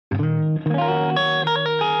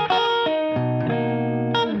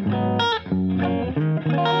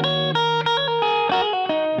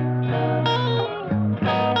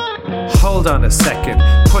Hold on a second,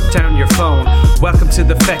 put down your phone. Welcome to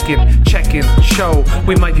the Feckin check-in show.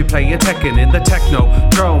 We might be playing Tekken in the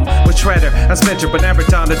Techno-Drome with Shredder and Splinter, but never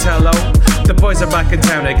Donatello. The boys are back in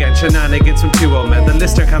town again, shenanigans from two old men. The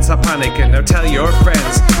listener can't stop panicking. Now tell your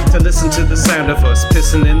friends to listen to the sound of us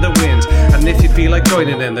pissing in the wind. And if you feel like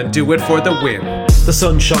joining in, then do it for the win. The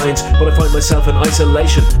sun shines, but I find myself in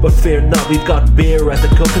isolation. But fear not, we've got beer at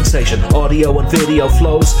the cooking station. Audio and video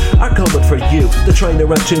flows are coming for you. The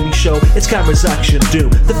Trainer and Toomey show, it's cameras, action, doom.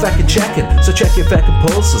 The Feckin checking, so check your Feckin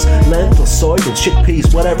pulses. Lentils, soybeans,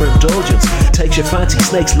 chickpeas, whatever indulgence takes your fancy,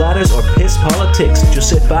 snakes, ladders, or piss politics. Just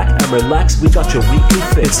sit back and relax, we got your weekly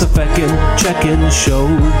fix. It's the Feckin check-in show.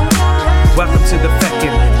 Welcome to the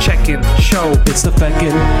Feckin check-in show. It's the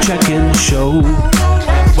Feckin check-in show.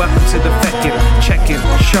 Welcome to the Feckin check-in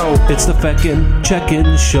show. It's the Feckin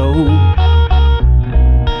check-in show.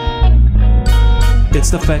 It's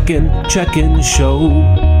the Feckin check-in show.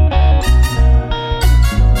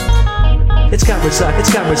 It's cameras,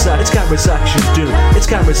 it's cameras, it's cameras, action, doom. It's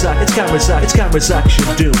cameras, it's cameras, it's cameras,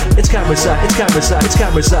 action, doom. It's cameras, it's cameras, it's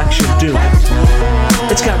cameras, action, doom.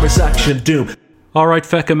 It's cameras, action, doom. Alright,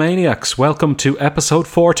 Feckamaniacs, welcome to episode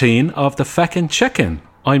 14 of the Feckin Check-In.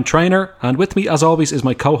 I'm Trainer, and with me as always is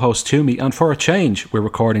my co-host Toomey, and for a change we're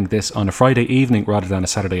recording this on a Friday evening rather than a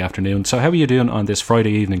Saturday afternoon. So how are you doing on this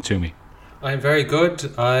Friday evening, Toomey? I'm very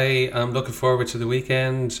good. I am looking forward to the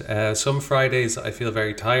weekend. Some Fridays I feel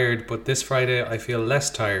very tired, but this Friday I feel less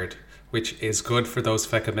tired, which is good for those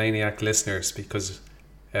Feckamaniac listeners because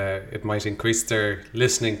it might increase their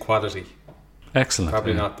listening quality. Excellent.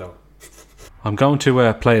 Probably not though. I'm going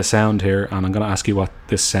to play a sound here, and I'm going to ask you what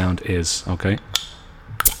this sound is, okay?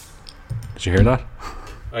 Did you hear that?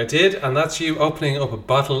 I did, and that's you opening up a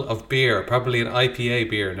bottle of beer, probably an IPA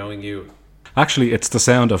beer, knowing you. Actually, it's the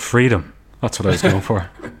sound of freedom. That's what I was going for.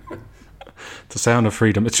 The sound of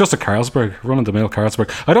freedom. It's just a Carlsberg, run-of-the-mill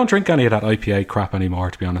Carlsberg. I don't drink any of that IPA crap anymore,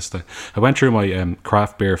 to be honest. I went through my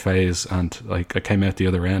craft beer phase, and I came out the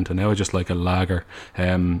other end, and now I just like a lager.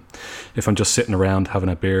 If I'm just sitting around having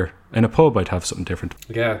a beer in a pub, I'd have something different.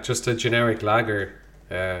 Yeah, just a generic lager.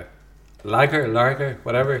 Lager,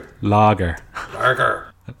 whatever. Lager.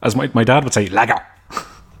 As my dad would say, lager.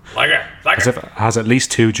 Lager. As if it has at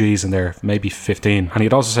least 2 G's in there, maybe 15. And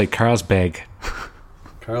he'd also say Carlsberg.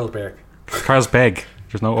 Carlsberg.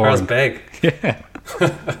 There's no R. Carlsberg. Yeah.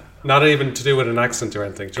 Not even to do with an accent or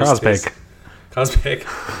anything. Just Carlsberg.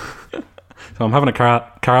 So I'm having a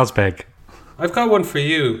Carlsberg. I've got one for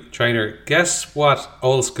you, Trainer. Guess what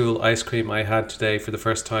old school ice cream I had today for the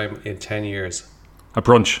first time in 10 years? A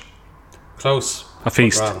brunch. Close. A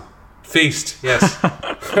feast. Feast, yes.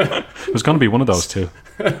 It was going to be one of those two.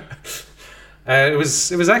 It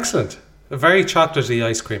was excellent. A very chocolatey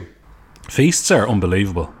ice cream. Feasts are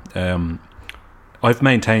unbelievable. I've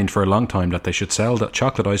maintained for a long time that they should sell that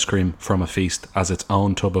chocolate ice cream from a feast as its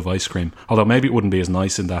own tub of ice cream. Although maybe it wouldn't be as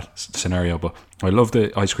nice in that scenario, but I love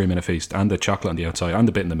the ice cream in a feast, and the chocolate on the outside and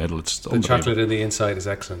the bit in the middle. It's the chocolate in the inside is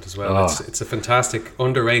excellent as well. Oh. It's a fantastic,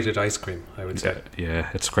 underrated ice cream, I would say. Yeah,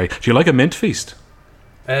 it's great. Do you like a mint feast?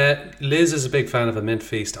 Liz is a big fan of a mint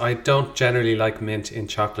feast. I don't generally like mint in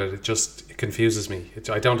chocolate. It confuses me.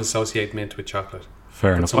 I don't associate mint with chocolate.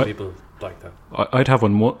 Fair enough. Some people like that. I'd have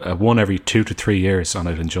one every 2 to 3 years, and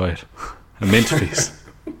I'd enjoy it. A mint feast.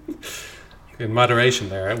 In moderation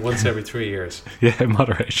there, once every 3 years. Yeah, in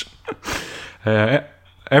moderation.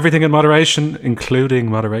 Everything in moderation, including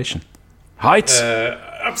moderation. Heights.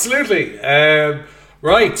 Absolutely.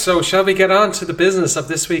 Right, so shall we get on to the business of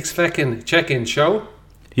this week's Feckin check-in show?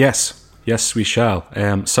 Yes, we shall.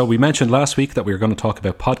 So we mentioned last week that we were going to talk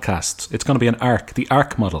about podcasts. It's going to be the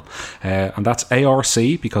ARC model. And that's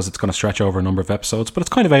ARC because it's going to stretch over a number of episodes, but it's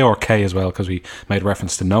kind of ARK as well because we made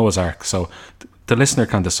reference to Noah's Ark. So the listener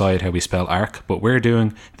can decide how we spell ARC, but we're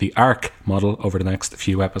doing the ARC model over the next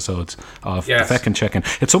few episodes of the Feckin Check-In.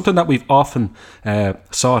 It's something that we've often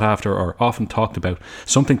sought after or often talked about,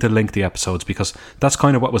 something to link the episodes, because that's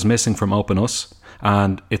kind of what was missing from Open Us.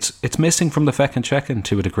 And it's missing from the Feckin Check-In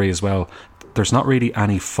to a degree as well. There's not really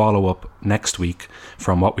any follow-up next week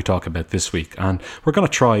from what we talk about this week. And we're going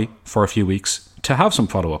to try for a few weeks to have some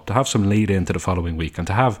follow-up, to have some lead into the following week, and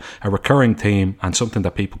to have a recurring theme and something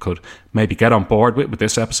that people could maybe get on board with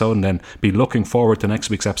this episode and then be looking forward to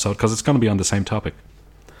next week's episode because it's going to be on the same topic.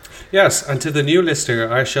 Yes, and to the new listener,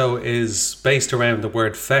 our show is based around the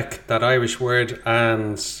word feck, that Irish word,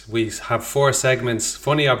 and we have 4 segments: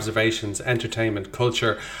 funny observations, entertainment,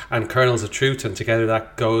 culture, and kernels of truth, and together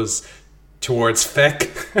that goes towards feck,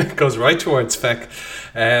 goes right towards feck.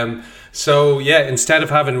 So yeah, instead of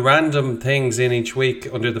having random things in each week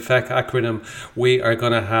under the FEC acronym, we are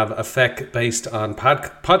going to have a FEC based on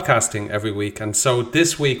podcasting every week. And so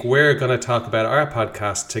this week we're going to talk about our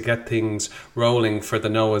podcast to get things rolling for the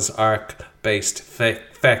Noah's Ark based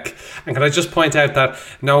FEC. And can I just point out that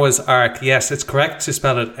Noah's Ark, yes, it's correct to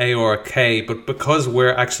spell it A-R-K, but because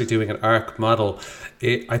we're actually doing an Ark model,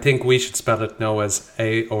 I think we should spell it Noah's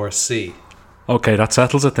A-R-C. Okay, that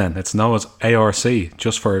settles it then. It's Noah's ARC,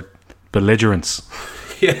 just for belligerence.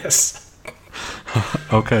 Yes.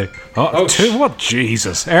 Okay. What?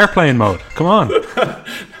 Jesus. Airplane mode. Come on.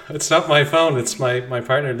 It's not my phone, it's my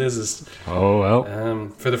partner Liz's. Oh, well.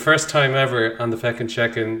 For the first time ever on the Feckin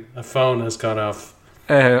Check-In, a phone has gone off.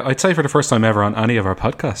 I'd say for the first time ever on any of our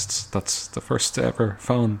podcasts. That's the first ever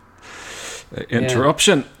phone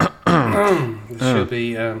interruption. Should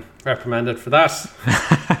be reprimanded for that.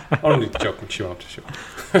 Only joking, she won't.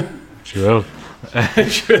 She will.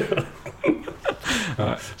 She will.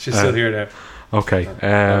 She's still here now. Okay.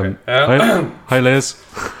 Hi, Liz.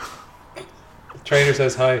 Trainer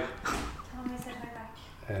says hi. Tell him I said hi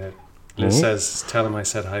back. Liz says, tell him I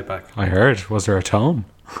said hi back. I heard. Was there a tone?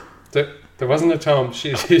 There wasn't a tone.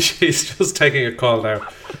 She's just taking a call now.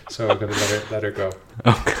 So I'm going to let her go.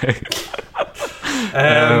 Okay.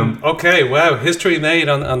 Okay, wow. History made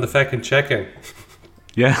on the Feckin Check-In.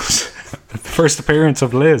 Yes. First appearance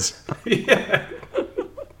of Liz. Yeah.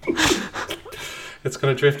 It's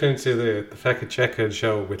going to drift into the Feckin Check-In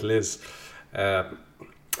show with Liz.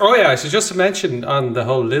 Oh yeah, I should just mention on the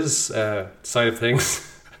whole Liz side of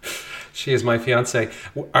things, she is my fiance.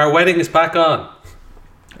 Our wedding is back on.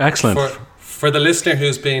 Excellent. For the listener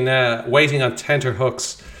who's been waiting on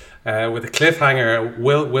tenterhooks with a cliffhanger,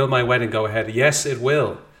 will my wedding go ahead? Yes, it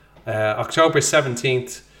will. October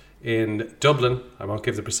 17th in Dublin. I won't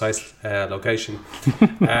give the precise location.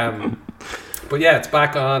 But yeah, it's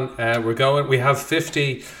back on. We're going. We have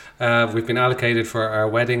 50. We've been allocated for our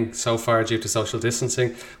wedding so far due to social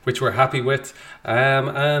distancing, which we're happy with.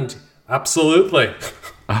 And absolutely.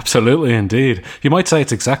 Absolutely, indeed. You might say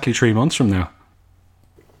it's exactly 3 months from now.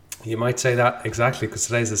 You might say that exactly, because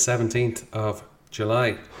today's the 17th of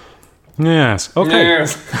July. Yes. Okay.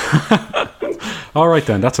 Yes. All right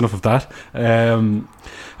then. That's enough of that.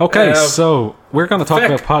 Okay, so we're going to talk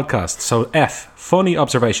about podcasts. So F, funny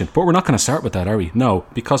observation. But we're not going to start with that, are we? No,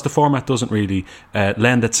 because the format doesn't really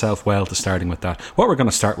lend itself well to starting with that. What we're going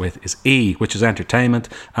to start with is E, which is entertainment.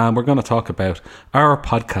 And we're going to talk about our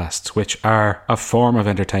podcasts, which are a form of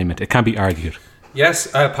entertainment. It can be argued. Yes,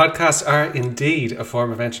 podcasts are indeed a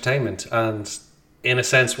form of entertainment. And in a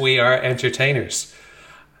sense, we are entertainers.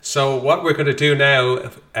 So what we're going to do now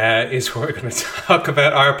is we're going to talk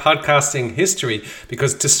about our podcasting history,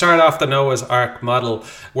 because to start off the Noah's Ark model,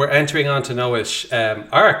 we're entering onto Noah's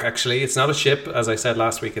Ark. Actually, it's not a ship, as I said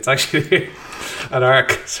last week. It's actually an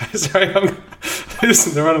Ark. Sorry, I'm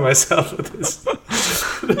losing the run of myself with this.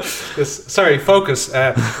 Sorry, focus.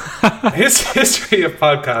 History of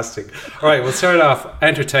podcasting. All right, we'll start off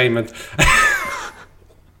entertainment.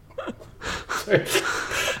 Sorry.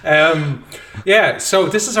 Yeah, so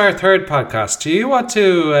this is our third podcast. Do you want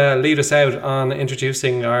to lead us out on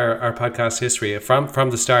introducing our podcast history from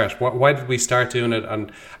the start? Why did we start doing it,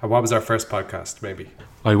 and what was our first podcast, maybe?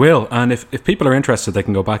 I will, and if people are interested, they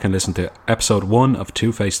can go back and listen to episode 1 of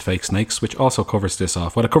Two-Faced Fake Snakes, which also covers this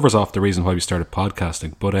off. Well, it covers off the reason why we started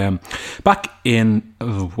podcasting. But back in,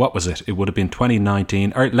 what was it? It would have been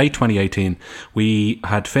 2019, or late 2018, we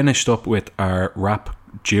had finished up with our rap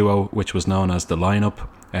duo, which was known as The Lineup.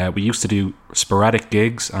 We used to do sporadic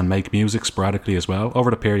gigs and make music sporadically as well over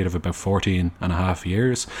the period of about 14 and a half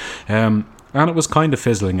years. And it was kind of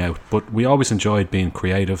fizzling out, but we always enjoyed being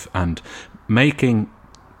creative and making,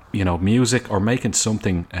 music or making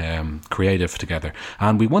something creative together.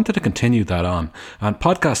 And we wanted to continue that on. And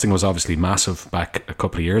podcasting was obviously massive back a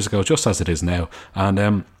couple of years ago, just as it is now.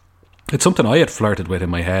 And it's something I had flirted with in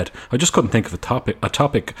my head. I just couldn't think of a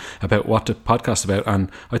topic about what to podcast about,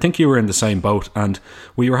 and I think you were in the same boat, and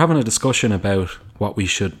we were having a discussion about what we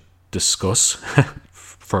should discuss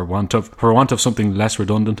for want of something less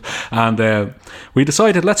redundant, and we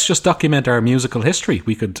decided, let's just document our musical history.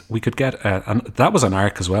 We could get and that was an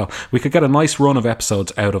arc as well. We could get a nice run of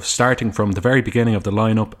episodes out of starting from the very beginning of the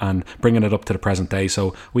lineup and bringing it up to the present day.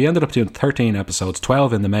 So we ended up doing 13 episodes,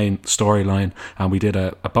 12 in the main storyline, and we did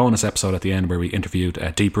a bonus episode at the end where we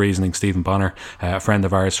interviewed Deep Reasoning Stephen Bonner, a friend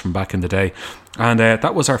of ours from back in the day. And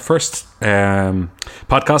that was our first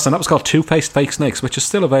podcast, and that was called Two-Faced Fake Snakes, which is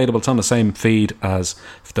still available. It's on the same feed as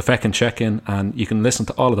the Feckin Check-In, and you can listen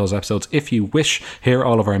to all of those episodes if you wish. Hear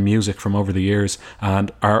all of our music from over the years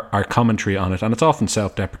and our commentary on it, and it's often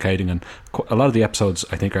self-deprecating, and a lot of the episodes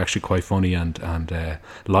I think are actually quite funny and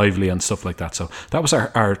lively and stuff like that. So that was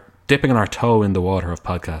our dipping our toe in the water of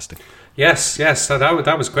podcasting. Yes, so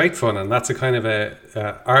that was great fun, and that's a kind of a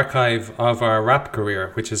archive of our rap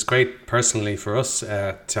career, which is great personally for us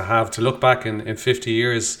to look back in 50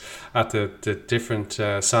 years at the different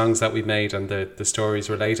songs that we made and the stories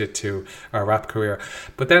related to our rap career.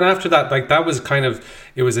 But then after that, like that was kind of,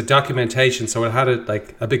 it was a documentation, so it had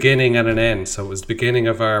a beginning and an end. So it was the beginning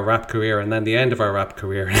of our rap career and then the end of our rap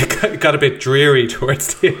career. It got a bit dreary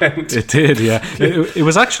towards the end. It did, yeah. It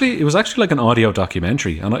was actually like an audio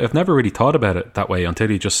documentary, and I've never really thought about it that way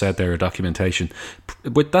until you just said there, a documentation.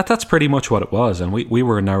 But that's pretty much what it was, and we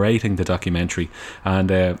were narrating the documentary, and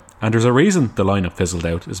there's a reason the lineup fizzled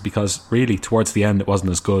out, is because really towards the end it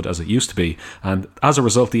wasn't as good as it used to be, and as a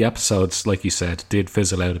result the episodes, like you said, did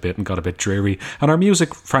fizzle out a bit and got a bit dreary, and our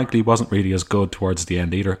music frankly wasn't really as good towards the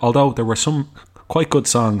end either, although there were some quite good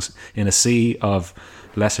songs in a sea of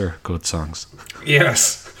lesser good songs.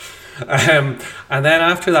 Yes. And then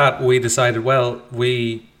after that we decided, well,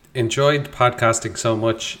 we enjoyed podcasting so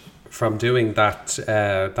much from doing that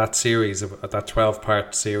series, that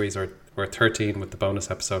 12-part series, or 13 with the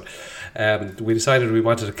bonus episode. We decided we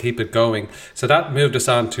wanted to keep it going, so that moved us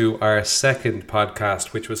on to our second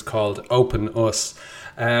podcast, which was called Open Us,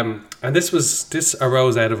 and this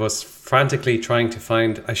arose out of us frantically trying to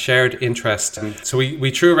find a shared interest. So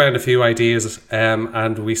we threw around a few ideas,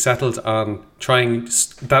 and we settled on trying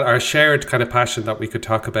that our shared kind of passion that we could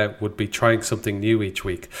talk about would be trying something new each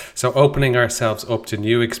week. So opening ourselves up to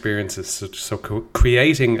new experiences, so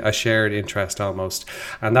creating a shared interest almost.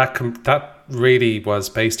 And that really was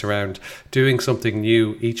based around doing something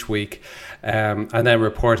new each week, and then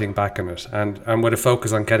reporting back on it, and with a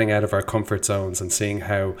focus on getting out of our comfort zones and seeing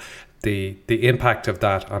how the impact of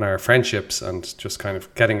that on our friendships and just kind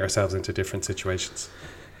of getting ourselves into different situations.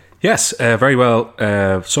 Yes, very well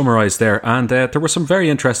summarised there. And there were some very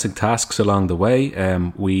interesting tasks along the way.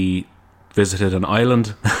 We visited an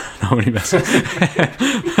island. We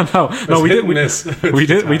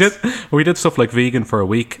did stuff like vegan for a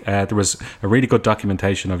week. There was a really good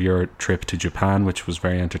documentation of your trip to Japan, which was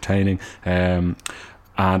very entertaining. And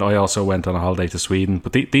I also went on a holiday to Sweden.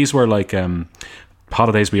 But these were like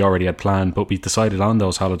holidays we already had planned, but we decided on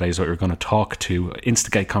those holidays that we were going to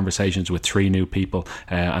instigate conversations with 3 new people,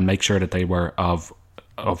 and make sure that they were of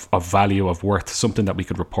value, of worth, something that we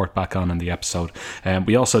could report back on in the episode.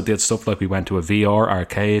 We also did stuff like we went to a VR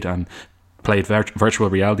arcade and played virtual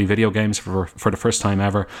reality video games for the first time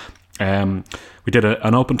ever. We did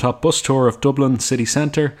an open top bus tour of Dublin city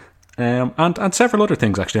centre, and several other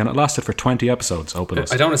things actually, and it lasted for 20 episodes. Open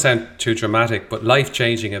Us. I don't want to sound too dramatic, but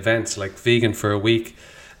life-changing events like vegan for a week,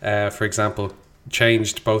 for example,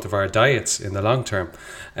 changed both of our diets in the long term,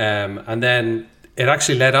 and then it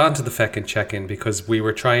actually led on to the Feckin Check-In, because we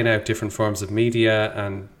were trying out different forms of media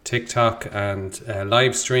and TikTok and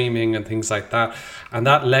live streaming and things like that, and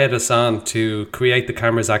that led us on to create the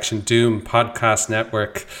Cameras Action Doom podcast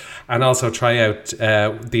network, and also try out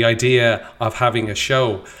the idea of having a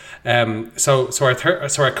show. So our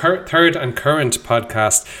third and current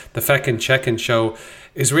podcast, the Feckin Check-In Show,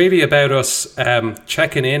 is really about us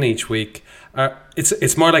checking in each week.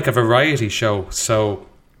 It's more like a variety show. So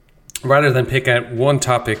rather than pick out one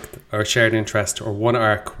topic or shared interest or one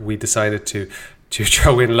arc, we decided to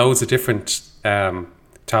throw in loads of different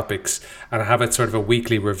topics and have it sort of a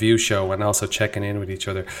weekly review show, and also checking in with each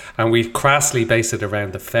other. And we crassly based it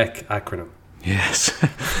around the FEC acronym. Yes.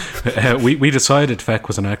 We decided FEC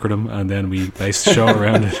was an acronym, and then we based the show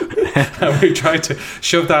around it. And we tried to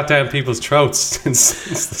shove that down people's throats since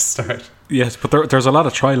the start. Yes, but there's a lot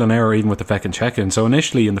of trial and error even with the Feckin Check-In. So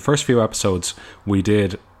initially, in the first few episodes, we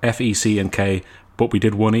did F, E, C and K, but we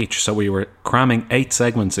did one each. So we were cramming 8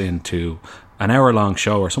 segments into an hour-long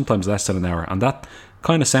show, or sometimes less than an hour. And that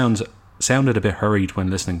kind of sounded a bit hurried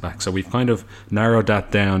when listening back. So we've kind of narrowed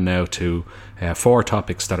that down now to 4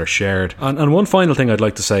 topics that are shared. And one final thing I'd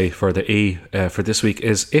like to say for the E for this week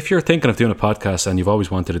is, if you're thinking of doing a podcast and you've always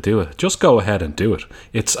wanted to do it, just go ahead and do it.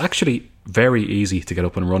 It's actually very easy to get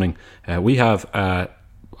up and running. We have a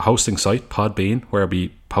hosting site, Podbean, where we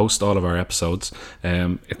post all of our episodes.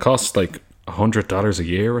 It costs like $100 a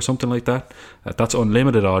year or something like that. That's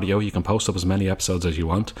unlimited audio. You can post up as many episodes as you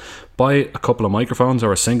want. Buy a couple of microphones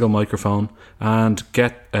or a single microphone and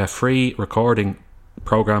get a free recording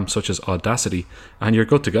program such as Audacity, and you're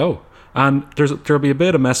good to go. And there'll be a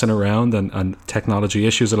bit of messing around and technology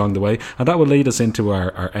issues along the way, and that will lead us into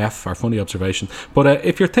our funny observation. But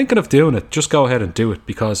if you're thinking of doing it, just go ahead and do it,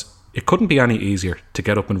 because it couldn't be any easier to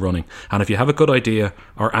get up and running. And if you have a good idea,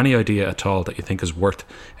 or any idea at all that you think is worth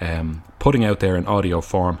putting out there in audio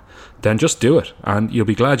form, then just do it, and you'll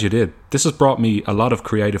be glad you did. This has brought me a lot of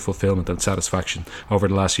creative fulfillment and satisfaction over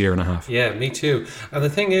the last year and a half. Yeah, me too. And the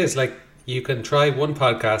thing is, like, you can try one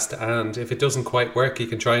podcast, and if it doesn't quite work, you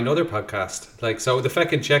can try another podcast. Like, so the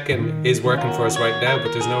Feckin Check-In is working for us right now,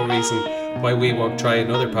 but there's no reason why we won't try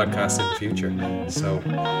another podcast in the future. So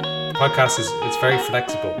podcast it's very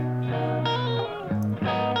flexible.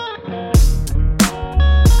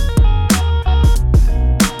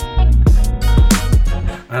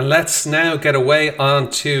 And let's now get away on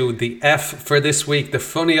to the F for this week, the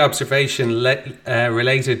funny observation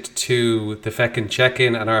related to the Feckin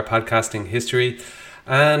Check-In and our podcasting history.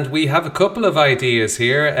 And we have a couple of ideas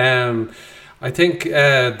here. I think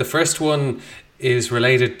the first one is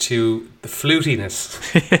related to the flutiness.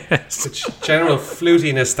 Yes. Which general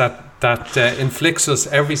flutiness that inflicts us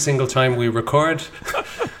every single time we record.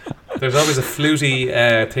 There's always a fluty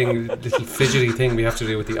little fidgety thing we have to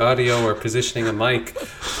do with the audio, or positioning a mic,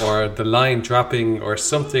 or the line dropping, or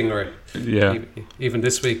something, or even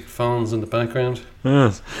this week, phones in the background.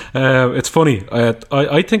 Yes. It's funny.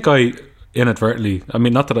 I think I inadvertently, I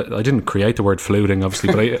mean, not that I didn't create the word fluting,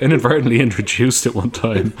 obviously, but I inadvertently introduced it one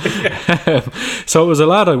time. So it was a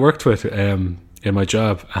lad I worked with in my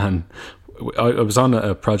job, and I was on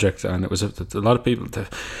a project, and it was a lot of people.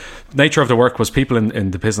 The nature of the work was people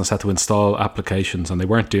in the business had to install applications, and they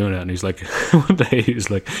weren't doing it. And he's like, one day he was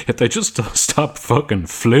like, if they just stop fucking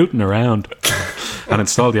fluting around and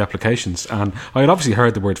install the applications. And I had obviously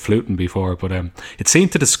heard the word fluting before, but it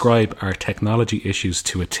seemed to describe our technology issues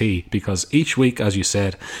to a T, because each week, as you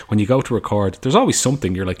said, when you go to record, there's always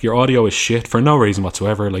something. You're like, your audio is shit for no reason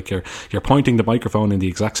whatsoever. Like you're pointing the microphone in the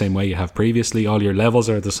exact same way you have previously. All your levels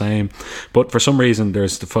are the same, but for some reason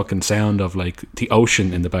there's the fucking sound of like the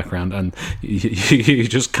ocean in the background, and you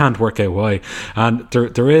just can't work out why. And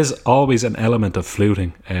there is always an element of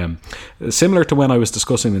fluting, similar to when I was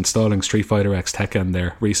discussing installing Street Fighter X Tekken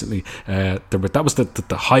there recently. That was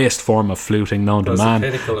the highest form of fluting known to man.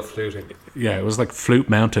 The pinnacle of fluting. Yeah, it was like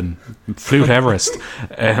Flute Mountain, Flute Everest.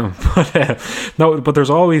 But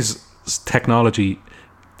there's always technology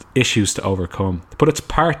issues to overcome, but it's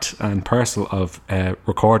part and parcel of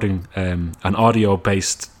recording an audio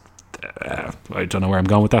based I don't know where I'm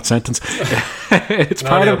going with that sentence. It's an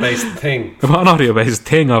audio-based thing. An audio-based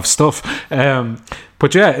thing of stuff.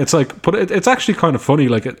 But yeah, it's like, but it's actually kind of funny.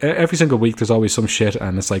 Like every single week, there's always some shit,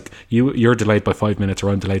 and it's like you're delayed by 5 minutes, or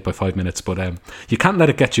I'm delayed by 5 minutes. But you can't let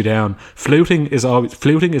it get you down. Fluting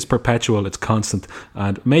is perpetual. It's constant,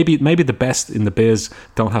 and maybe the best in the biz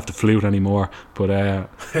don't have to flute anymore. But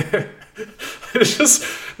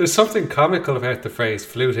there's something comical about the phrase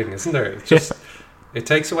fluting, isn't there? It's just. It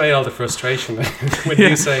takes away all the frustration when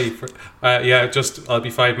you say, I'll be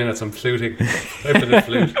 5 minutes, I'm fluting. 5 minute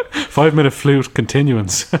flute. 5 minute flute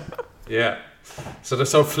continuance. Yeah.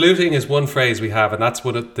 So fluting is one phrase we have, and that's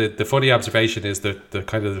one of the funny observation is the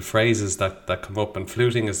kind of the phrases that come up, and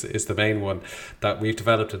fluting is the main one that we've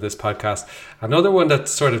developed in this podcast. Another one that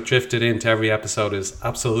sort of drifted into every episode is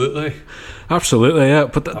absolutely. Absolutely, yeah.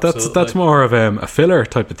 But that's more of a filler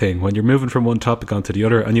type of thing, when you're moving from one topic onto the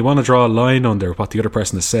other, and you want to draw a line under what the other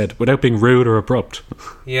person has said without being rude or abrupt.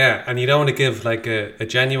 Yeah, and you don't want to give like a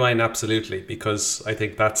genuine absolutely, because I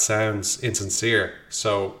think that sounds insincere.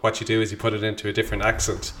 So what you do is you put it into a different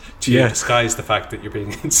accent to disguise the fact that you're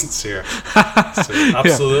being insincere. So,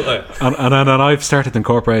 absolutely. Yeah. And I've started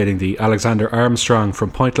incorporating the Alexander Armstrong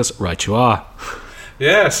from Pointless Right You Are.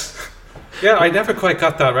 Yes. Yeah, I never quite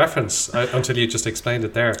got that reference until you just explained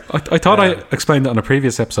it there. I thought I explained it on a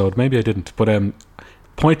previous episode. Maybe I didn't. But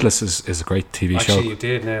Pointless is a great TV show. Actually, you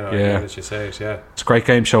did now. I know that you say it, yeah. It's a great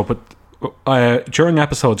game show, but during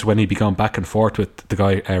episodes when he'd be going back and forth with the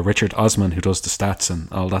guy Richard Osman, who does the stats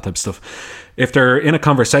and all that type of stuff, if they're in a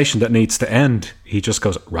conversation that needs to end, he just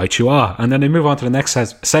goes, right you are, and then they move on to the next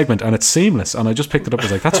segment, and it's seamless. And I just picked it up and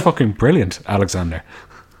was like, that's fucking brilliant, Alexander.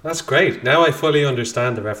 That's great. Now I fully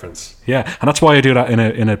understand the reference. Yeah, and that's why I do that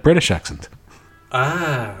in a British accent.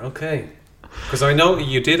 Ah, okay. Because I know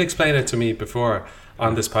you did explain it to me before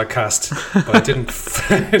on this podcast, but I didn't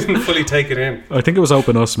fully take it in. I think it was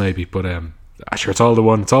Open Us maybe, but Sure, it's all the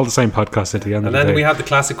one. It's all the same podcast at the end of the day. And then we have the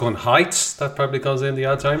classic one, Heights. That probably goes in the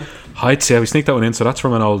odd time. Heights, yeah, we sneaked that one in. So that's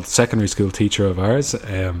from an old secondary school teacher of ours.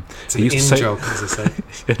 It's an in-joke, as I say.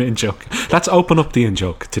 An in-joke. Let's open up the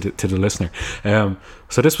in-joke to the listener.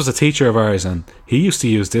 So this was a teacher of ours, and he used to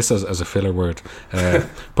use this as a filler word.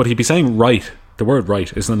 But he'd be saying right. The word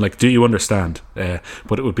right isn't like, do you understand?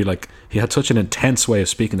 But it would be like, he had such an intense way of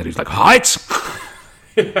speaking that he was like, Heights!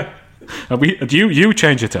 Yeah. And you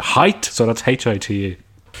change it to height, so that's H-I-T-E. It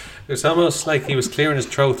was almost like he was clearing his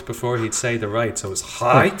throat before he'd say the right, so it was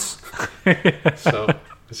Heights. So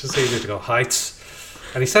it's just easier to go Heights.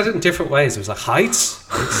 And he said it in different ways. It was like Heights,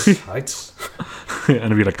 Heights. And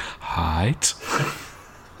it'd be like, height.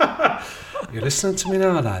 You're listening to me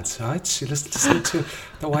now, lads, Heights. You're listening to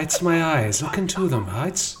the whites of my eyes. Look into them,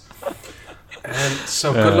 Heights. And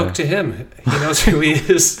so good luck to him. He knows who he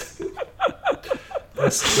is.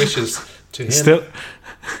 Best wishes to him. Still,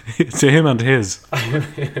 to him and his.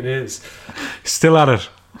 It is. Still at it.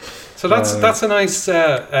 So that's a nice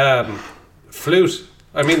flute.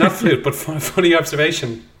 I mean, not flute, but funny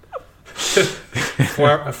observation.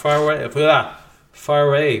 Far away.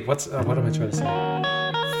 What am I trying to say?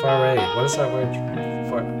 Far away. What is that word?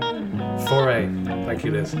 Foray. Thank you,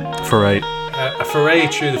 Liz. Foray. A foray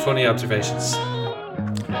through the funny observations.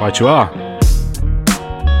 Right, you are.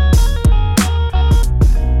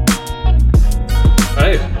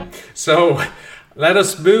 Right. So let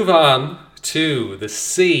us move on to the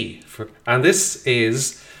C. And this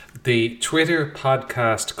is the Twitter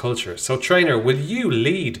podcast culture. So, Trainer, will you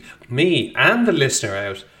lead me and the listener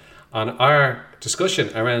out on our discussion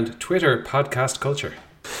around Twitter podcast culture?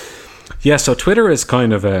 Yeah, so Twitter is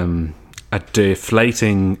kind of a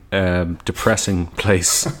deflating, depressing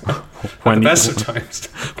place when the best of times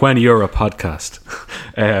when you're a podcast.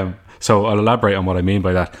 So I'll elaborate on what I mean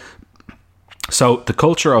by that. So the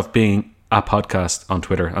culture of being a podcast on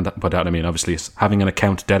Twitter, and by that I mean obviously it's having an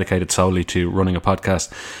account dedicated solely to running a podcast,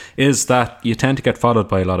 is that you tend to get followed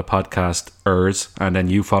by a lot of podcasters, and then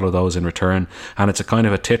you follow those in return, and it's a kind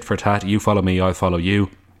of a tit for tat. You follow me, I follow you.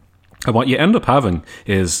 And what you end up having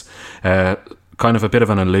is kind of a bit of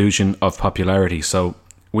an illusion of popularity. So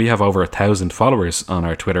we have over 1,000 followers on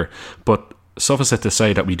our Twitter, but suffice it to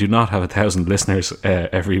say that we do not have 1,000 listeners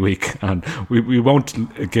every week, and we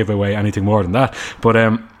won't give away anything more than that.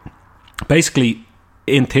 But basically,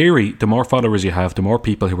 in theory, the more followers you have, the more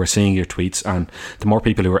people who are seeing your tweets, and the more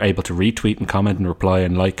people who are able to retweet and comment and reply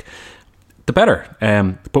and like, the better.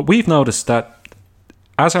 But we've noticed that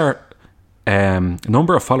as our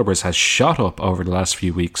number of followers has shot up over the last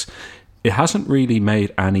few weeks, it hasn't really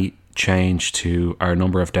made any change to our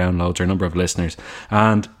number of downloads, our number of listeners,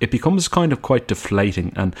 and it becomes kind of quite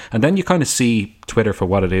deflating. And then you kind of see Twitter for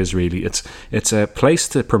what it is really. It's a place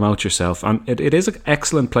to promote yourself, and it is an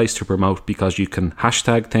excellent place to promote because you can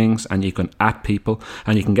hashtag things and you can @ people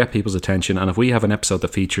and you can get people's attention. And if we have an episode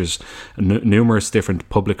that features numerous different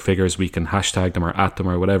public figures, we can hashtag them or @ them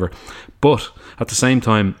or whatever. But at the same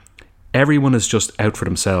time, everyone is just out for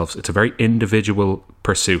themselves. It's a very individual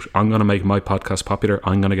pursuit. I'm going to make my podcast popular.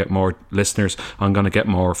 I'm going to get more listeners. I'm going to get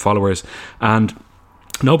more followers. And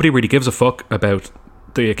nobody really gives a fuck about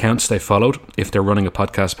the accounts they followed if they're running a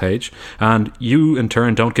podcast page. And you, in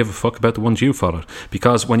turn, don't give a fuck about the ones you followed.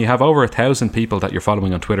 Because when you have over 1,000 people that you're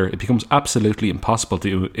following on Twitter, it becomes absolutely impossible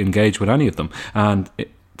to engage with any of them. And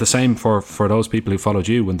the same for those people who followed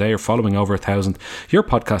you. When they are following over 1,000, your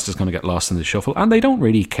podcast is going to get lost in the shuffle, and they don't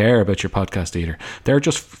really care about your podcast either. They're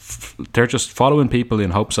just following people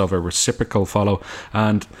in hopes of a reciprocal follow,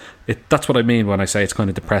 and that's what I mean when I say it's kind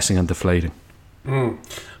of depressing and deflating. I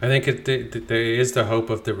think there is the hope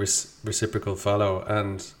of the reciprocal follow,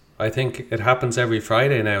 and I think it happens every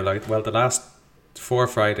Friday now. The last 4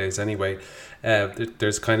 Fridays anyway.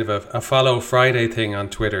 There's kind of a follow Friday thing on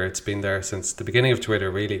Twitter. It's been there since the beginning of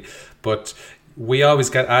Twitter, really. But we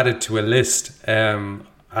always get added to a list. And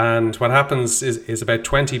what happens is about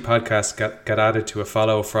 20 podcasts get added to a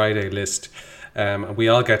follow Friday list. And we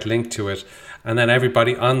all get linked to it. And then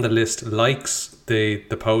everybody on the list likes the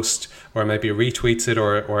post, or maybe retweets it,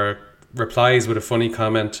 or replies with a funny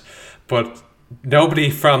comment. But nobody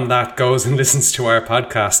from that goes and listens to our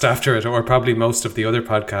podcast after it, or probably most of the other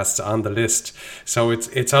podcasts on the list. So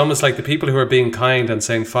it's almost like the people who are being kind and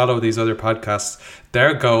saying follow these other podcasts,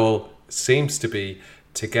 their goal seems to be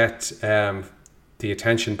to get the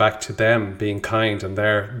attention back to them being kind and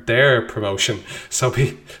their promotion. So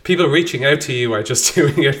people reaching out to you are just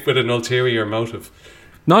doing it with an ulterior motive.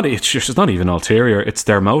 It's not even ulterior, it's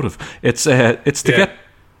their motive. It's to get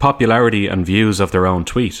popularity and views of their own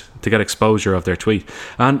tweet, to get exposure of their tweet.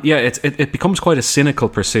 And yeah, it becomes quite a cynical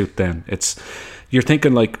pursuit then. It's, you're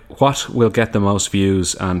thinking like, what will get the most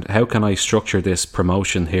views, and how can I structure this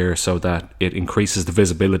promotion here so that it increases the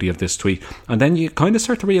visibility of this tweet? And then you kind of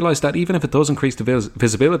start to realize that even if it does increase the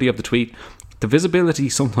visibility of the tweet, the visibility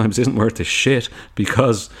sometimes isn't worth a shit,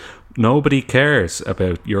 because nobody cares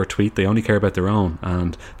about your tweet. They only care about their own.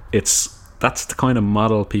 And that's the kind of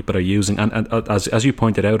model people are using. And as you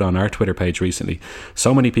pointed out on our Twitter page recently,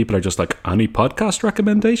 so many people are just like, any podcast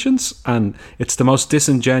recommendations? And it's the most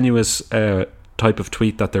disingenuous type of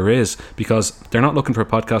tweet that there is, because they're not looking for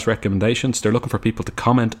podcast recommendations. They're looking for people to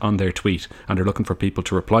comment on their tweet, and they're looking for people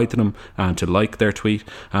to reply to them and to like their tweet,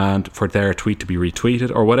 and for their tweet to be retweeted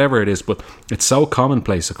or whatever it is. But it's so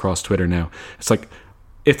commonplace across Twitter now. It's like,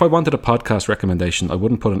 if I wanted a podcast recommendation, I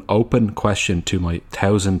wouldn't put an open question to my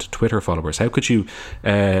 1,000 Twitter followers. How could you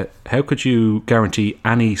guarantee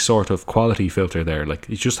any sort of quality filter there? Like,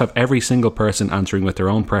 you just have every single person answering with their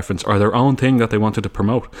own preference or their own thing that they wanted to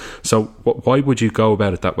promote. So why would you go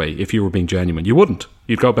about it that way if you were being genuine? You wouldn't.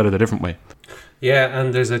 You'd go about it a different way. Yeah,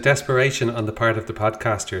 and there's a desperation on the part of the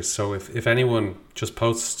podcasters. So if anyone just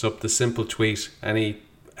posts up the simple tweet, any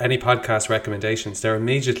podcast recommendations, they're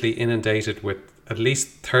immediately inundated with at least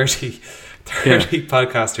 30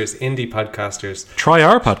 podcasters, indie podcasters. Try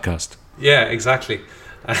our podcast. Yeah, exactly.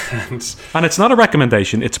 And it's not a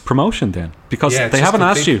recommendation, it's promotion then, because they haven't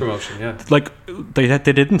asked you. Promotion, yeah. Like, they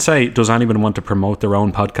didn't say, does anyone want to promote their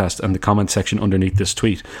own podcast in the comment section underneath this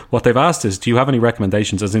tweet? What they've asked is, do you have any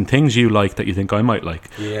recommendations, as in things you like that you think I might like?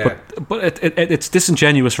 Yeah. But it's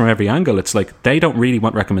disingenuous from every angle. It's like, they don't really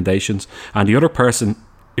want recommendations, and the other person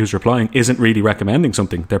who's replying isn't really recommending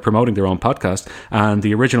something. They're promoting their own podcast, and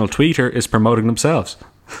the original tweeter is promoting themselves.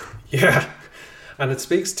 Yeah. And it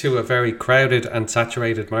speaks to a very crowded and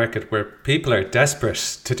saturated market where people are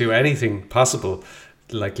desperate to do anything possible,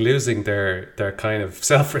 like losing their kind of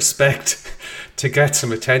self-respect to get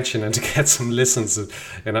some attention and to get some listens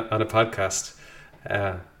on a podcast.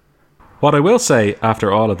 What I will say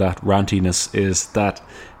after all of that rantiness is that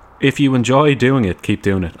if you enjoy doing it, keep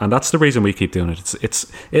doing it. And that's the reason we keep doing it.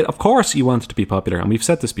 It of course you want it to be popular, and we've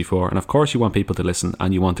said this before, and of course you want people to listen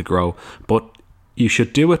and you want to grow, but you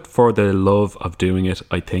should do it for the love of doing it,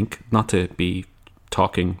 I think. Not to be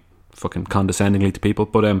talking fucking condescendingly to people,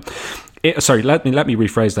 but let me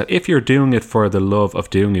rephrase that. If you're doing it for the love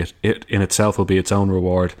of doing it, it in itself will be its own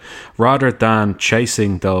reward, rather than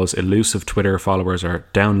chasing those elusive Twitter followers or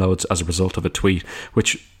downloads as a result of a tweet,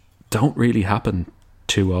 which don't really happen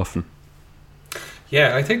too often.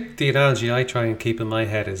 Yeah, I think the analogy I try and keep in my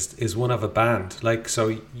head is one of a band. Like,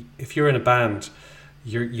 so if you're in a band,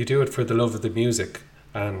 you do it for the love of the music,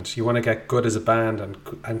 and you want to get good as a band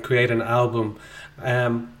and create an album,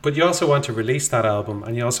 but you also want to release that album,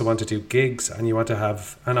 and you also want to do gigs, and you want to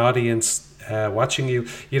have an audience watching you.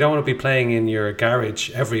 You don't want to be playing in your garage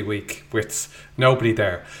every week with nobody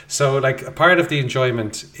there. So like, a part of the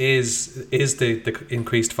enjoyment is the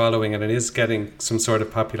increased following, and it is getting some sort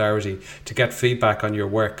of popularity to get feedback on your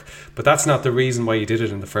work. But that's not the reason why you did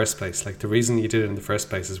it in the first place. Like, the reason you did it in the first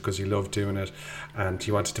place is because you love doing it and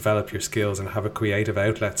you want to develop your skills and have a creative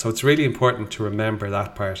outlet. So it's really important to remember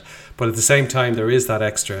that part. But at the same time, there is that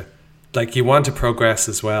extra, like, you want to progress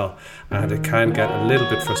as well, and it can get a little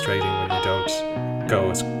bit frustrating when you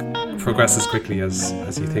don't progress as quickly as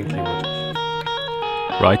you think you would.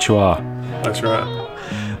 Right you are. That's right.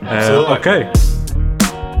 Okay.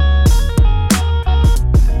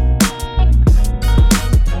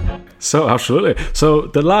 So, absolutely. So,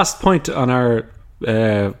 the last point on our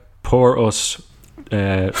Poor Us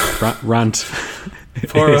rant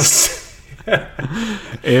Poor Us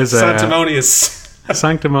is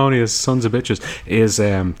sanctimonious sons of bitches is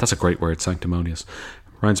that's a great word, sanctimonious.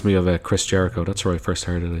 Reminds me of Chris Jericho. That's where I first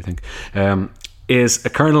heard it, I think. Is a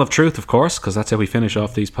kernel of truth, of course, because that's how we finish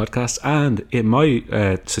off these podcasts. And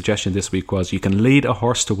my suggestion this week was, you can lead a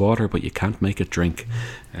horse to water, but you can't make it drink.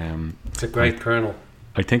 It's a great kernel.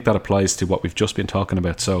 I think that applies to what we've just been talking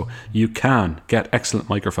about. So you can get excellent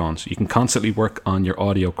microphones. You can constantly work on your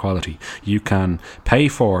audio quality. You can pay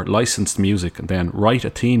for licensed music and then write a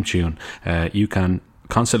theme tune. You can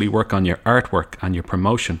constantly work on your artwork and your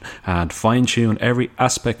promotion and fine-tune every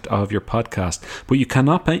aspect of your podcast. But you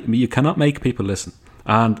cannot make people listen.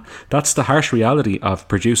 And that's the harsh reality of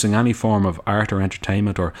producing any form of art or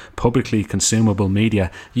entertainment or publicly consumable media.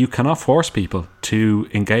 You cannot force people to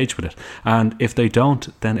engage with it. And if they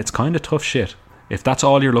don't, then it's kind of tough shit. If that's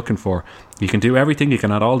all you're looking for, you can do everything, you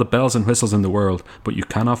can add all the bells and whistles in the world, but you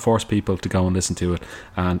cannot force people to go and listen to it.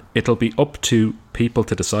 And it'll be up to people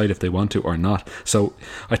to decide if they want to or not. So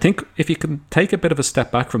I think if you can take a bit of a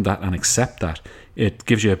step back from that and accept that, it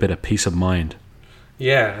gives you a bit of peace of mind.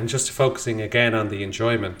 Yeah, and just focusing again on the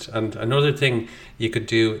enjoyment. And another thing you could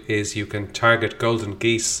do is you can target golden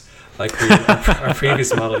geese, like our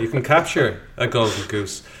previous model. You can capture a golden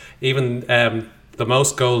goose, even the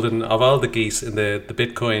most golden of all the geese in the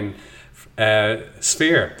Bitcoin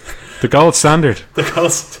sphere. The gold standard.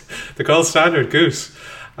 The gold standard goose.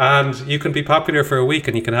 And you can be popular for a week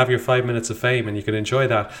and you can have your 5 minutes of fame and you can enjoy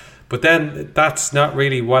that. But then that's not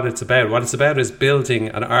really what it's about. What it's about is building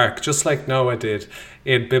an ark, just like Noah did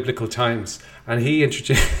in biblical times. And he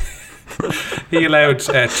introduced, he allowed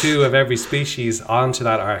 2 of every species onto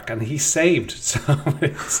that ark, and he saved so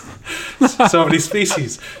many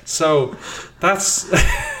species. So that's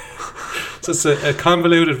so it's a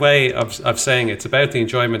convoluted way of saying it. It's about the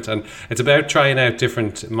enjoyment, and it's about trying out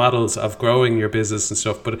different models of growing your business and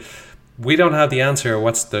stuff. But we don't have the answer.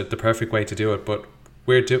 What's the perfect way to do it? But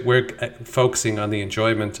we're focusing on the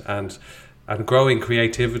enjoyment and growing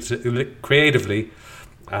creatively.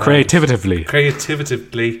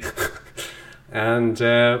 And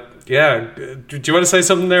do you want to say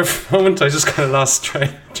something there for a moment? I just kind of lost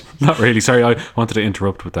track. Not really. Sorry, I wanted to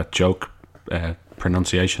interrupt with that joke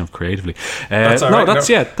pronunciation of creatively. That's all right. That's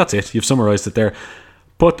it. You've summarised it there.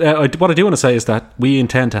 But what I do want to say is that we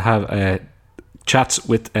intend to have chats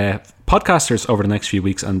with podcasters over the next few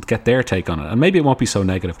weeks and get their take on it, and maybe it won't be so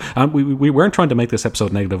negative. And we weren't trying to make this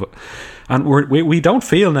episode negative, and we don't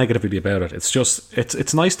feel negatively about it. It's just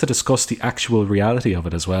it's nice to discuss the actual reality of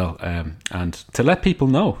it as well, and to let people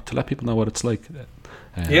know what it's like.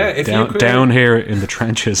 If down here in the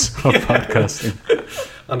trenches of podcasting,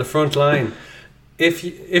 on the front line.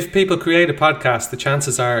 If people create a podcast, the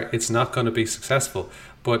chances are it's not going to be successful,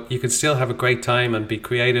 but you can still have a great time and be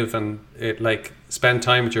creative and spend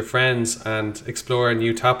time with your friends and explore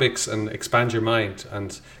new topics and expand your mind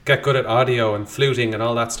and get good at audio and fluting and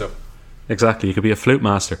all that stuff. Exactly, you could be a flute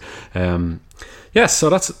master. Yes,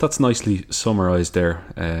 so that's nicely summarised there.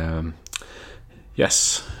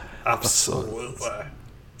 Yes, absolutely.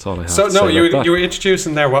 That's all I have. So to no, say you were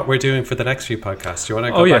introducing there what we're doing for the next few podcasts. Do you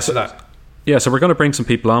want to go back to that? Yeah, so we're going to bring some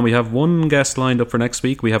people on. We have one guest lined up for next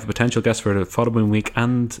week. We have a potential guest for the following week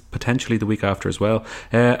and potentially the week after as well,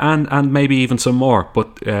 and maybe even some more.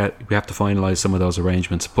 But we have to finalise some of those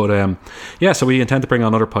arrangements. But so we intend to bring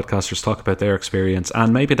on other podcasters to talk about their experience,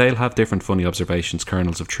 and maybe they'll have different funny observations,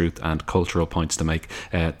 kernels of truth, and cultural points to make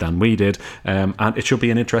than we did. And it should be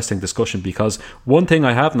an interesting discussion, because one thing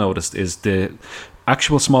I have noticed is the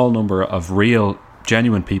actual small number of real,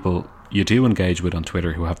 genuine people you do engage with on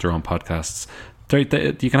Twitter who have their own podcasts.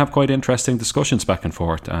 You can have quite interesting discussions back and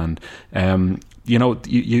forth, and they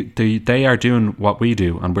are doing what we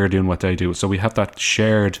do and we're doing what they do, so we have that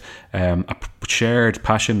shared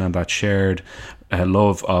passion and that shared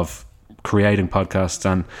love of creating podcasts,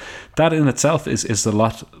 and that in itself is a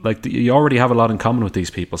lot. Like, you already have a lot in common with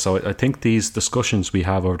these people, so I think these discussions we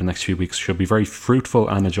have over the next few weeks should be very fruitful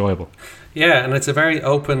and enjoyable. Yeah, and it's a very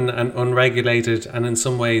open and unregulated and in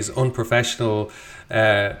some ways unprofessional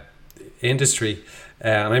industry,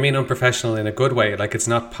 and I mean unprofessional in a good way. Like, it's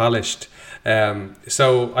not polished,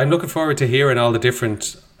 so I'm looking forward to hearing all the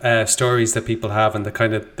different stories that people have, and the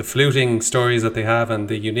kind of the fluting stories that they have, and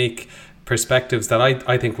the unique perspectives that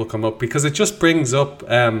I think will come up, because it just brings up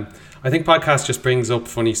I think podcast just brings up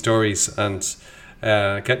funny stories and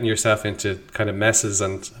getting yourself into kind of messes,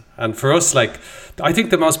 and for us, like, I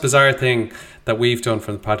think the most bizarre thing that we've done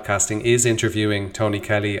from the podcasting is interviewing Tony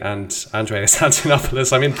Kelly and Andreas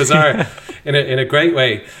Antonopoulos. I mean, bizarre in a great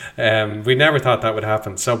way. We never thought that would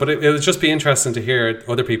happen. So, but it would just be interesting to hear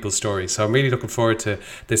other people's stories. So I'm really looking forward to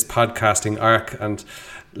this podcasting arc, and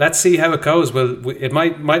let's see how it goes. Well, we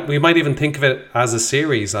might even think of it as a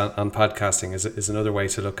series on podcasting. Is another way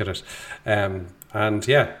to look at it. And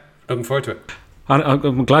yeah, looking forward to it. And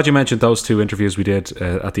I'm glad you mentioned those 2 interviews we did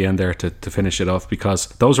at the end there to finish it off, because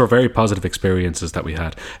those were very positive experiences that we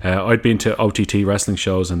had. I'd been to OTT wrestling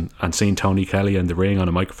shows and seen Tony Kelly in the ring on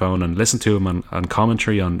a microphone and listened to him and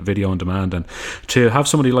commentary on video on demand, and to have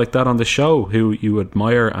somebody like that on the show who you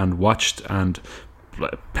admire and watched and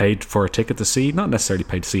paid for a ticket to see, not necessarily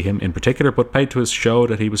paid to see him in particular, but paid to his show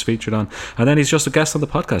that he was featured on, and then he's just a guest on the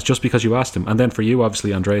podcast just because you asked him. And then for you,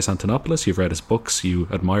 obviously, Andreas Antonopoulos, you've read his books, you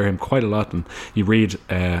admire him quite a lot, and you read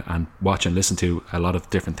and watch and listen to a lot of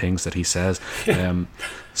different things that he says.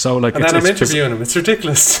 So like, and then I'm interviewing him. It's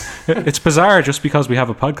ridiculous. It's bizarre just because we have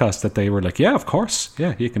a podcast that they were like, yeah, of course,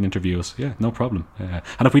 yeah, you can interview us, yeah, no problem.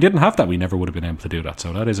 And if we didn't have that, we never would have been able to do that.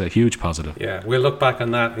 So that is a huge positive. Yeah, we'll look back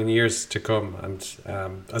on that in years to come,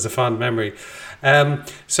 and as a fond memory.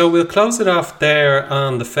 So we'll close it off there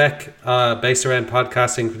on the Feck based around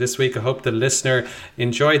podcasting for this week. I hope the listener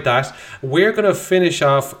enjoyed that. We're going to finish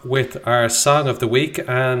off with our song of the week,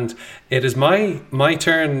 and it is my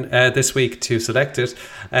turn this week to select it.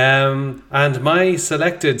 And my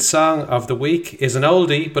selected song of the week is an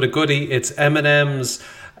oldie but a goodie. It's Eminem's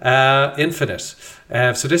Infinite.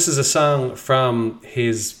 So this is a song from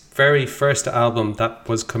his very first album that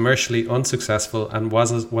was commercially unsuccessful and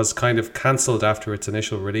was kind of cancelled after its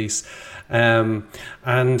initial release. And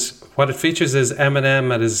what it features is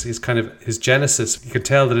Eminem at his kind of his genesis. You can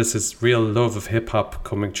tell that it's his real love of hip hop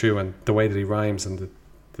coming through, and the way that he rhymes and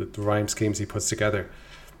the rhyme schemes he puts together.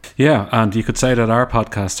 Yeah, and you could say that our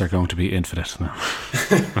podcasts are going to be infinite. No,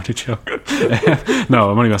 only joke. No,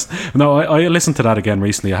 I'm only messing. No, I listened to that again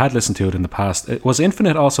recently. I had listened to it in the past. Was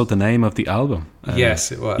Infinite also the name of the album?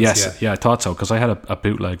 Yes, it was. Yes, yeah, I thought so, because I had a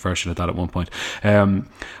bootleg version of that at one point.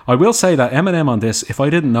 I will say that Eminem on this, if I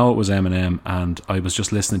didn't know it was Eminem and I was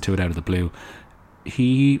just listening to it out of the blue,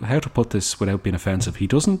 how to put this without being offensive, he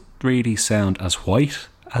doesn't really sound as white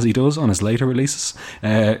as he does on his later releases.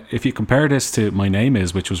 If you compare this to My Name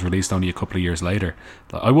Is, which was released only a couple of years later,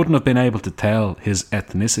 I wouldn't have been able to tell his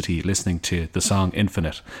ethnicity listening to the song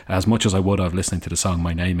Infinite as much as I would have listening to the song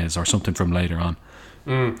My Name Is or something from later on.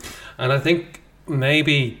 And I think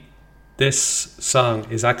maybe this song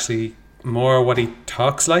is actually more what he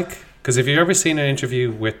talks like, because if you've ever seen an interview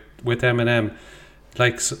with Eminem,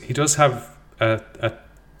 like, he does have a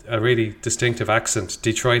really distinctive accent,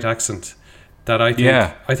 Detroit accent, that I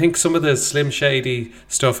think some of the Slim Shady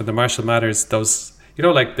stuff and the Marshall Mathers, those, you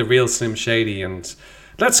know, like the real Slim Shady and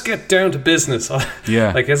let's get down to business.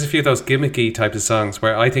 Yeah. Like, there's a few of those gimmicky types of songs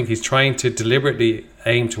where I think he's trying to deliberately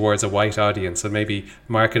aim towards a white audience and maybe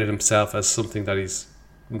market himself as something that he's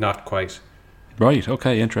not quite. Right,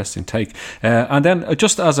 okay, interesting take. And then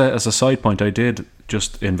just as a side point, I did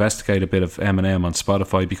just investigate a bit of Eminem on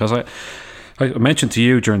Spotify, because I mentioned to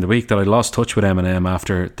you during the week that I lost touch with Eminem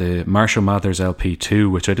after the Marshall Mathers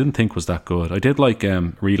LP2, which I didn't think was that good. I did like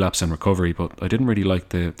Relapse and Recovery, but I didn't really like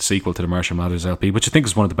the sequel to the Marshall Mathers LP, which I think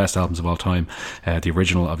is one of the best albums of all time, the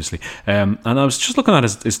original, obviously. And I was just looking at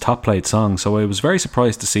his top played songs, so I was very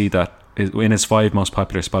surprised to see that in his 5 most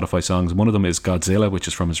popular Spotify songs, one of them is Godzilla, which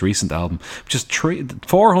is from his recent album, which is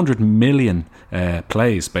 400 million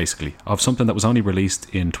plays, basically, of something that was only released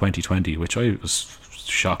in 2020, which I was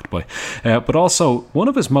shocked by. But also, one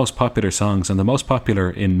of his most popular songs, and the most popular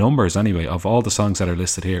in numbers anyway, of all the songs that are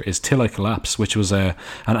listed here, is Till I Collapse, which was an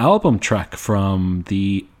album track from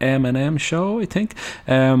the Eminem show, I think.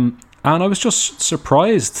 And I was just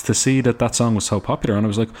surprised to see that song was so popular. And I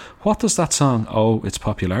was like, what does that song owe its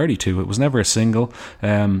popularity to? It was never a single.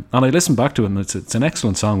 And I listened back to it, and it's an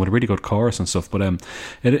excellent song with a really good chorus and stuff. But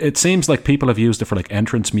it seems like people have used it for like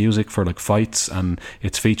entrance music for like fights, and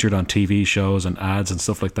it's featured on TV shows and ads and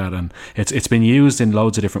stuff like that. And it's been used in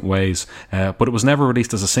loads of different ways. But it was never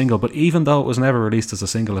released as a single. But even though it was never released as a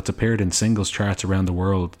single, it's appeared in singles charts around the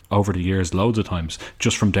world over the years loads of times,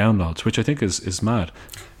 just from downloads, which I think is mad.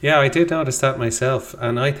 Yeah, I did notice that myself,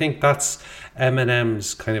 and I think that's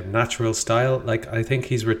Eminem's kind of natural style. Like, I think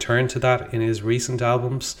he's returned to that in his recent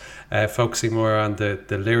albums, focusing more on the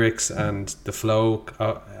lyrics and the flow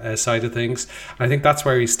side of things. I think that's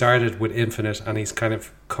where he started with Infinite, and he's kind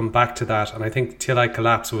of come back to that. And I think Till I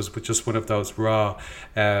Collapse was just one of those raw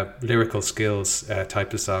lyrical skills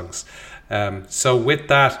type of songs. So with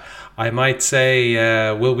that, I might say,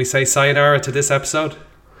 will we say sayonara to this episode?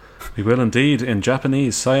 We will indeed, in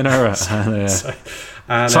Japanese, sayonara.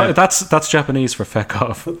 And that's Japanese for feck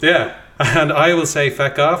off. Yeah, and I will say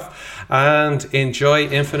feck off, and enjoy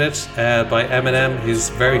Infinite by Eminem, one of his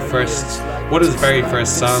very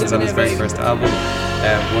first songs on his very first album.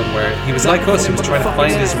 One where he was like us, he was trying to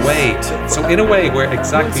find his way. So in a way, we're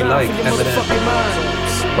exactly like Eminem.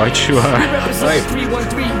 Right, you are. Right.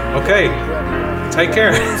 Okay, take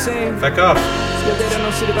care. Feck off.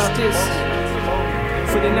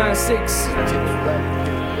 For the 9-6.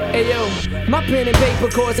 Ayo, my pen and paper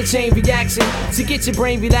cause a chain reaction to get your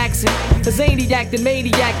brain relaxing. A zaniac, the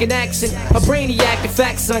maniac in action. A brainiac, the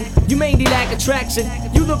fact, son. You mainly lack attraction.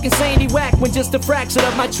 You look insanely whack when just a fraction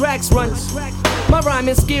of my tracks run. My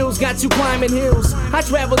rhyming skills got you climbing hills. I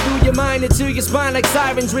travel through your mind into your spine like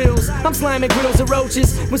siren drills. I'm sliming grills of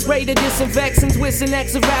roaches with spray to disinfectants, with an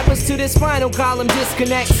X of rappers to their spinal column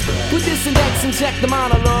disconnects. With this index and check the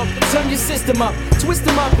monologue. Turn your system up, twist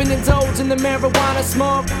them up and indulge in the marijuana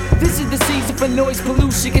smoke. This is the season for noise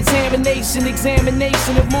pollution, contamination,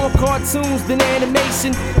 examination of more cartoons than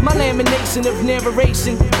animation. My lamination of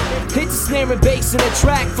narration hits a snare and bass in a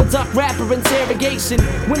track for duck rapper interrogation.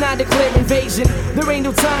 When I declare invasion, there ain't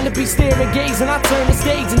no time to be staring gazing. I turn the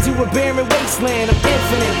stage into a barren wasteland of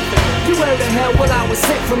infinite. You heard the hell what I was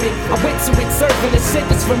sent from it. I went to it serving a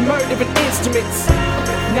sentence for murdering instruments.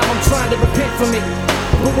 Now I'm trying to repent from it,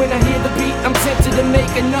 but when I hear the beat, I'm tempted to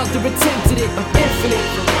make another attempt at it. I'm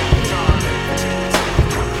infinite.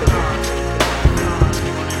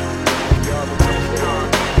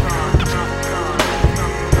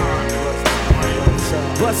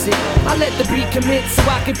 Bust it. I let the beat commit so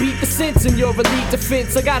I can beat the sense in your elite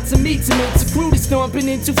defense. I got some meat to mince, a crew that's stomping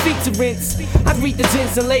into feet to rinse. I greet the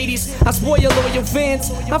gents and ladies, I spoil loyal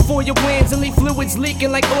fans. I foil your plans and leave fluids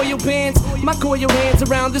leaking like oil pans. My coil hands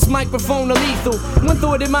around this microphone are lethal. One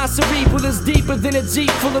thought in my cerebral is deeper than a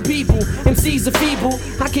jeep full of people. MCs are feeble,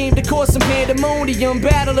 I came to cause some pandemonium.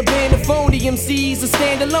 Battle a band of phony MCs, a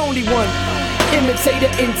stand alone one. Imitator,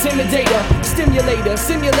 intimidator, stimulator,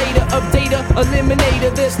 simulator of data,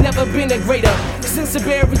 eliminator. There's never been a greater since the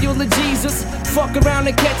burial of Jesus. Fuck around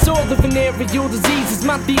and catch all the venereal diseases.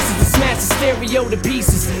 My thesis is smash the stereo to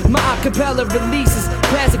pieces. My acapella releases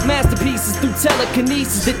classic masterpieces through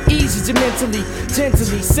telekinesis that eases you mentally,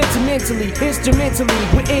 gently, sentimentally, instrumentally,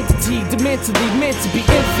 with entity, dementally meant to be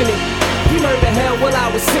infinite. You heard the hell while I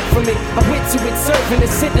was sick from it. I went to it serving a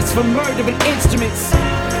sentence for murdering instruments.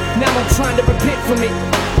 Now I'm trying to repent from it,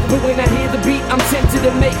 but when I hear the beat, I'm tempted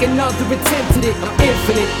to make another attempt at it. I'm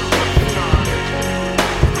infinite.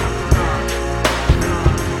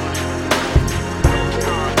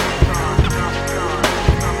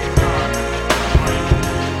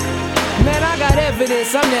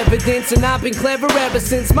 Evidence, I'm evidence, and I've been clever ever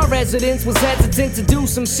since my residence was hesitant to do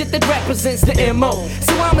some shit that represents the MO.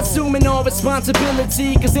 So I'm assuming all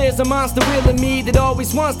responsibility, cause there's a monster real in me that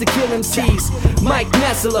always wants to kill MCs. Mike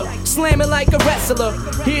Nessler, slamming like a wrestler,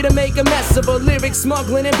 here to make a mess of a lyric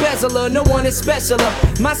smuggling embezzler. No one is specialer,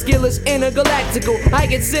 my skill is intergalactical. I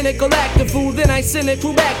get cynical, act a fool, then I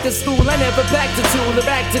cynical back to school. I never backed a tool or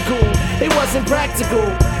act a cool, it wasn't practical.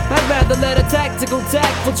 I'd rather let a tactical,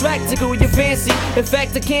 tactful track tickle your fancy. In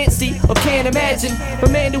fact, I can't see or can't imagine a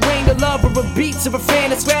man who ain't a lover of beats or a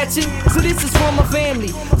fan of scratching. So this is for my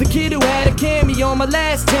family, the kid who had a cameo on my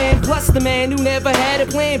last jam, plus the man who never had a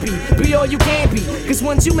plan B. Be all you can be, cause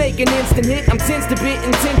once you make an instant hit, I'm tensed a bit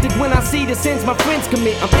and tempted when I see the sins my friends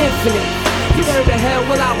commit. I'm infinite. You heard the hell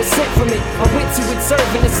while I was sent from it. I went to it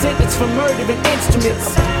serving a sentence for murdering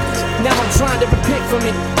instruments. Now I'm trying to repent from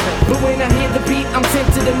it, but when I hear the beat, I'm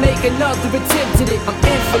tempted to make another attempt at it. I'm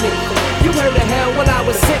infinite. You heard the hell while I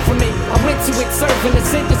was sent from it. I went to it serving a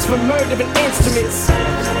sentence for murdering instruments.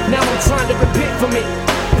 Now I'm trying to repent from it,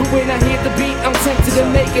 but when I hear the beat, I'm tempted to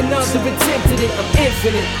make another attempt at it. I'm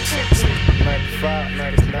infinite. 95,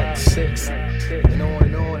 96,